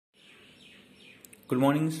Good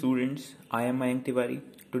morning students, I am Mayank Tiwari.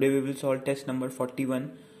 Today we will solve test number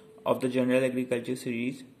 41 of the General Agriculture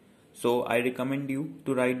series. So I recommend you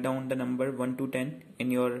to write down the number 1 to 10 in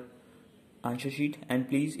your answer sheet and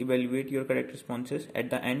please evaluate your correct responses at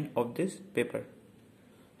the end of this paper.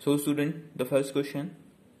 So student, the first question.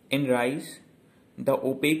 In rice, the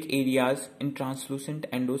opaque areas in translucent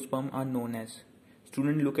endosperm are known as.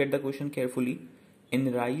 Student, look at the question carefully.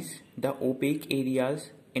 In rice, the opaque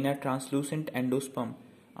areas in a translucent endosperm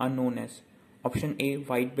are known as. Option A,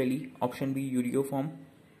 white belly. Option B, ureoform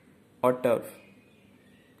or turf.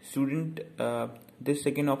 Student, this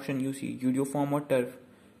second option you see, ureoform or turf.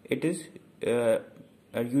 It is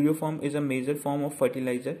ureoform is a major form of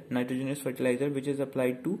fertilizer, nitrogenous fertilizer, which is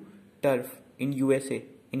applied to turf in USA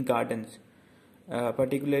in gardens.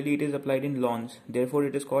 Particularly, it is applied in lawns. Therefore,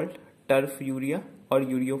 it is called turf urea or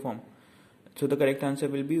ureoform. So the correct answer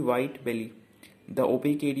will be white belly. The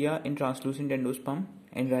opaque area in translucent endosperm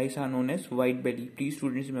and rice are known as white belly. Please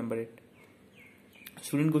students remember it.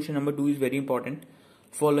 Student, question number 2 is very important.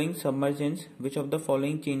 Following submergence, which of the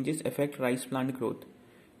following changes affect rice plant growth?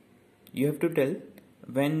 You have to tell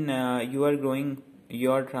when you are growing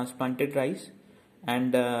your transplanted rice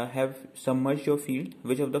and have submerged your field,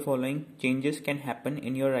 which of the following changes can happen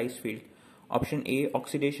in your rice field? Option A,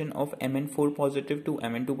 oxidation of Mn4 positive to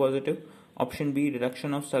Mn2 positive. Option B,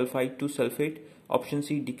 reduction of sulfite to sulfate. Option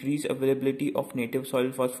C, decreased availability of native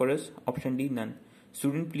soil phosphorus. Option D, none.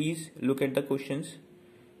 Student, please look at the questions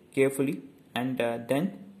carefully and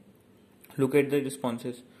then look at the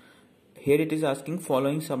responses. Here it is asking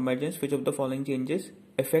following submergence, which of the following changes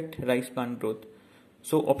affect rice plant growth?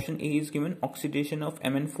 So option A is given, oxidation of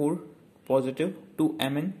Mn4 positive to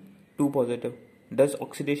Mn2 positive. Does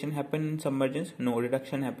oxidation happen in submergence? No,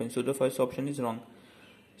 reduction happens. So the first option is wrong.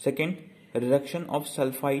 Second, reduction of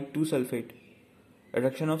sulfite to sulfate.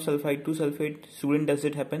 Reduction of sulfite to sulfate, student, does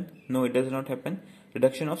it happen? No, it does not happen.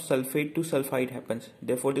 Reduction of sulfate to sulfide happens.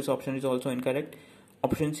 Therefore, this option is also incorrect.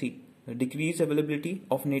 Option C, decreased availability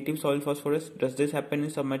of native soil phosphorus. Does this happen in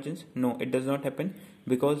submergence? No, it does not happen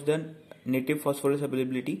because the native phosphorus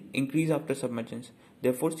availability increase after submergence.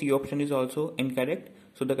 Therefore, C option is also incorrect.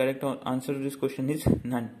 So the correct answer to this question is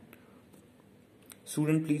none.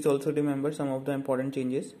 Student, please also remember some of the important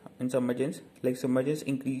changes in submergence, like submergence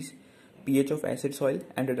increase pH of acid soil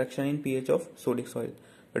and reduction in pH of sodic soil,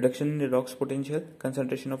 reduction in redox potential,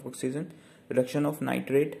 concentration of oxygen, reduction of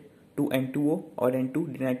nitrate to N2O or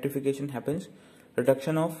N2, denitrification happens,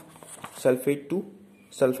 reduction of sulfate to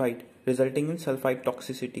sulfite, resulting in sulfite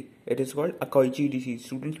toxicity. It is called Akauchi disease.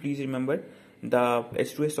 Students, please remember the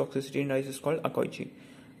H2S toxicity in rice is called Akauchi.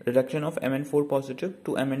 Reduction of Mn4 positive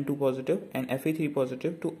to Mn2 positive and Fe3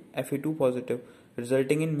 positive to Fe2 positive,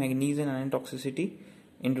 resulting in manganese and iron toxicity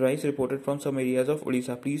in rice reported from some areas of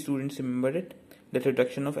Odisha. Please students remember it, that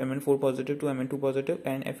reduction of Mn4 positive to Mn2 positive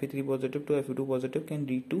and Fe3 positive to Fe2 positive can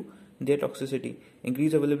lead to their toxicity.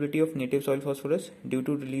 Increased availability of native soil phosphorus due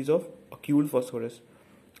to release of occult phosphorus.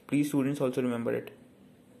 Please students also remember it.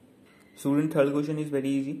 Student, third question is very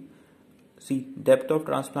easy. See, depth of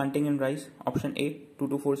transplanting in rice. Option A, 2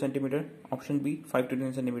 to 4 cm. Option B, 5 to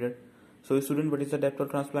 10 cm. So student, what is the depth of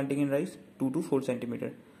transplanting in rice? 2 to 4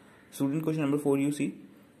 cm. Student, question number 4 you see.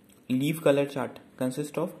 Leaf color chart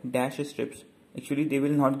consists of dash strips. Actually, they will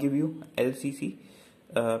not give you LCC.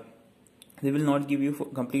 They will not give you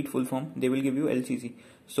complete full form. They will give you LCC.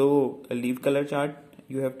 So a leaf color chart,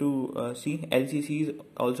 you have to see. LCC is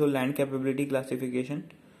also land capability classification.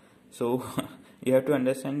 So you have to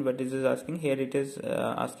understand what this is asking. Here it is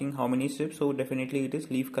asking how many strips. So definitely it is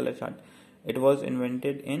leaf color chart. It was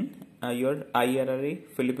invented in your IRRA,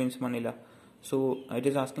 Philippines, Manila. So it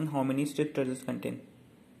is asking how many strips does this contain?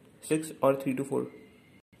 6 or 3 to 4.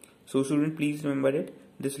 So student, please remember it.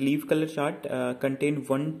 This leaf color chart contain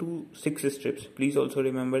 1 to 6 strips. Please also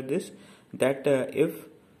remember this, that if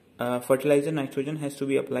fertilizer nitrogen has to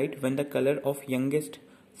be applied when the color of youngest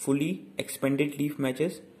fully expanded leaf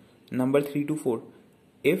matches number 3 to 4.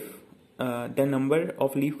 If the number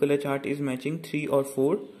of leaf color chart is matching 3 or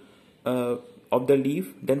 4 of the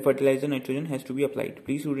leaf, then fertilizer nitrogen has to be applied.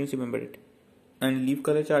 Please students remember it. And leaf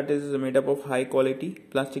color chart is made up of high quality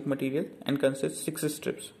plastic material and consists 6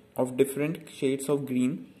 strips of different shades of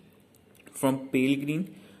green, from pale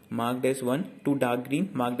green marked as 1 to dark green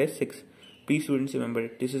marked as 6. Please students remember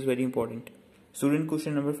it. This is very important. Student,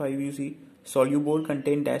 question number 5 you see. Soluble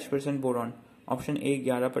contain dash % boron. Option A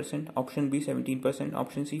 11%, option B 17%,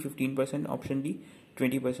 option C 15%, option D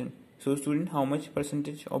 20%. So student, how much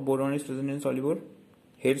percentage of boron is present in soluble?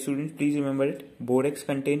 Here students, please remember it. Borax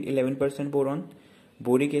contains 11% boron,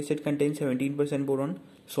 boric acid contains 17% boron,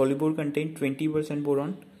 soluble contains 20%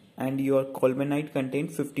 boron, and your colmanite contain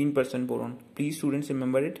 15% boron. Please students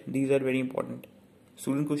remember it. These are very important.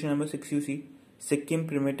 Student question number 6 you see. Sikkim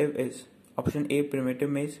primitive is option A primitive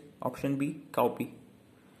maize, option B cowpea.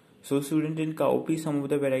 So student, in cowpea some of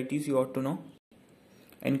the varieties you ought to know.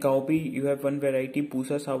 In cowpea you have one variety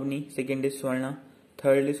Pusa Savni, second is Swarna,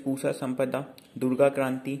 third is Pusa Sampada, Durga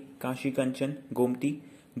Kranti, Kashi Kanchan, Gomti.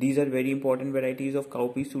 These are very important varieties of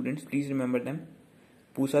cowpea students. Please remember them.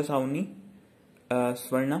 Pusa Savni,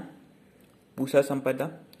 Swarna, Pusa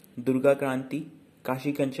Sampada, Durga Kranti,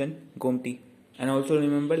 Kashi Kanchan, Gomti. And also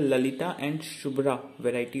remember Lalita and Shubhra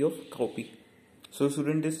variety of cowpea. So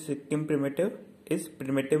student, this Sikkim primitive is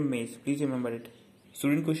primitive maize. Please remember it.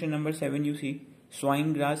 Student question number 7 you see.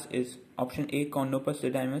 Swine grass is option A Cornopus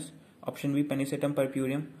didymus, option B Panicetum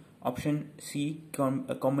purpureum, option C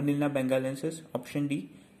Commonina bengalensis, option D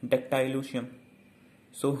Dactylusium.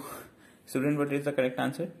 So student, what is the correct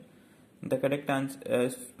answer? The correct answer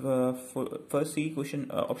is first C question,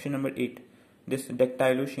 option number 8. This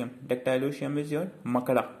Dactylusium. Dactylusium is your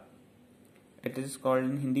makada. It is called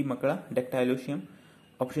in Hindi makada, Dactylusium.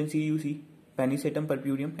 Option C you see Panicetum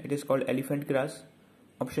purpureum. It is called elephant grass.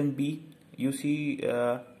 Option B you see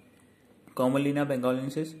Commonina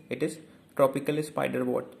bengalensis. It is tropical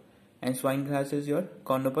spiderwort. And swine grass is your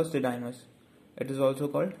Cornopus didymus. It is also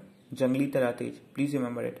called jungli taratej. Please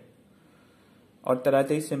remember it. Or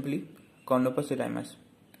taratej simply Cornopus didymus.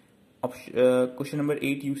 Question number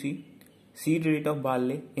 8 you see. Seed rate of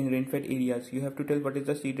barley in rain-fed areas. You have to tell what is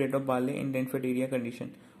the seed rate of barley in rain-fed area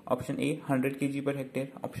condition. Option A 100 kg per hectare.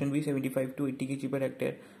 Option B 75 to 80 kg per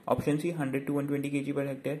hectare. Option C 100 to 120 kg per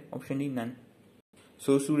hectare. Option D none.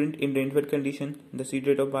 So student, in rain-fed condition the seed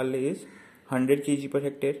rate of barley is 100 kg per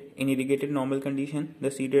hectare. In irrigated normal condition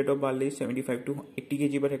the seed rate of barley is 75 to 80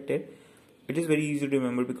 kg per hectare. It is very easy to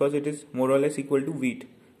remember because it is more or less equal to wheat.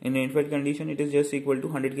 In rain-fed condition it is just equal to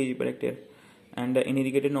 100 kg per hectare. And in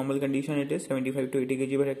irrigated normal condition it is 75 to 80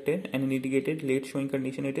 kg per hectare, and in irrigated late showing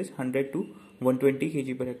condition it is 100 to 120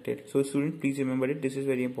 kg per hectare. So student, please remember it. This is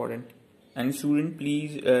very important. And student,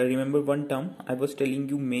 please remember one term I was telling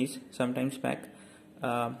you maize sometimes back.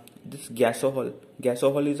 This gasohol.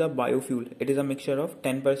 Gasohol is a biofuel. It is a mixture of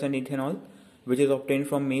 10% ethanol which is obtained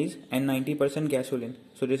from maize and 90% gasoline.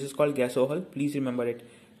 So this is called gasohol. Please remember it.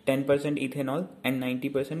 10% ethanol and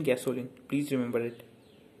 90% gasoline. Please remember it.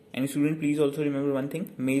 And student, please also remember one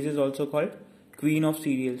thing. Maize is also called queen of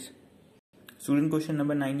cereals. Student question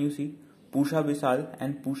number 9 you see. Pusha Vishal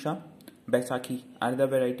and Pusha Baisakhi are the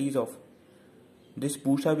varieties of this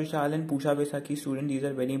Pusha Vishal and Pusha Baisakhi. Student, these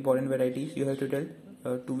are very important varieties. You have to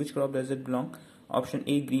tell to which crop does it belong. Option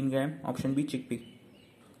A GREENGRAM, option B CHICKPEA.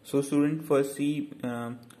 So student, first see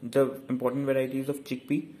the important varieties of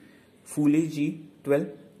chickpea. Foolish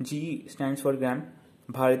G12. G stands for gram.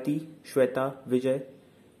 Bharati, Shweta, Vijay,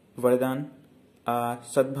 Vardhan,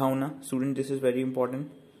 Sadbhavna. Student, this is very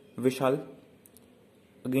important. Vishal,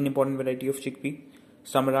 again important variety of chickpea.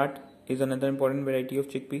 Samrat is another important variety of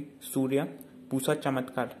chickpea. Surya, Pusa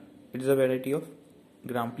Chamatkar. It is a variety of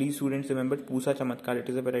gram. Please students remember Pusa Chamatkar. It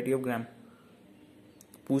is a variety of gram.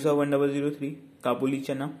 Pusa 1003, Kabuli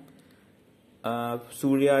Chana,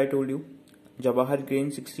 Surya I told you, Jawahar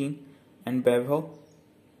Grain 16, and Vaibhav,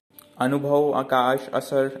 Anubhav, Akash,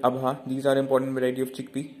 Asar, Abha. These are important variety of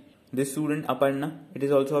chickpea. This student Aparna, it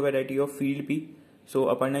is also a variety of field pea. So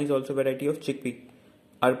Aparna is also a variety of chickpea.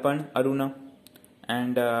 Arpan, Aruna,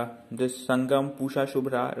 and this Sangam, Pusha,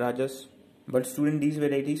 Shubhra, Rajas. But student, these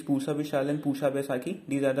varieties Pusha Vishal and Pusha Baisakhi,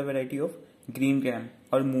 these are the variety of GREENGRAM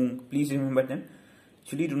or Moong. Please remember them.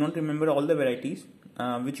 Actually, do not remember all the varieties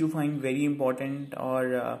which you find very important,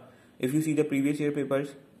 or if you see the previous year papers,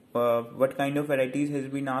 what kind of varieties has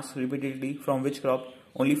been asked repeatedly from which crop,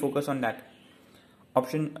 only focus on that.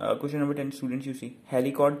 Question number 10 students you see.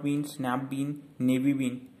 Helicod bean, snap bean, navy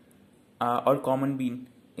bean or common bean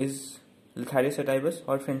is Lathyrus sativus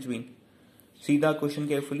or French bean. See the question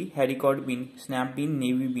carefully. Helicod bean, snap bean,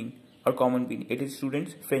 navy bean or common bean. It is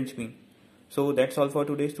students French bean. So that's all for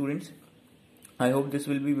today students. I hope this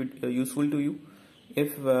will be useful to you.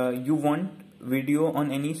 If you want video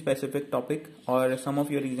on any specific topic or some of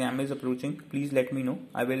your exam is approaching, please let me know.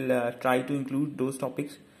 I will try to include those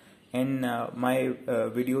topics in my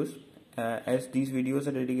videos, as these videos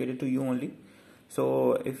are dedicated to you only.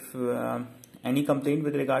 So if any complaint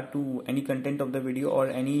with regard to any content of the video or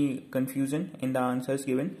any confusion in the answers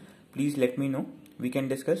given, please let me know. We can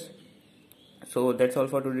discuss. So that's all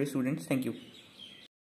for today students. Thank you.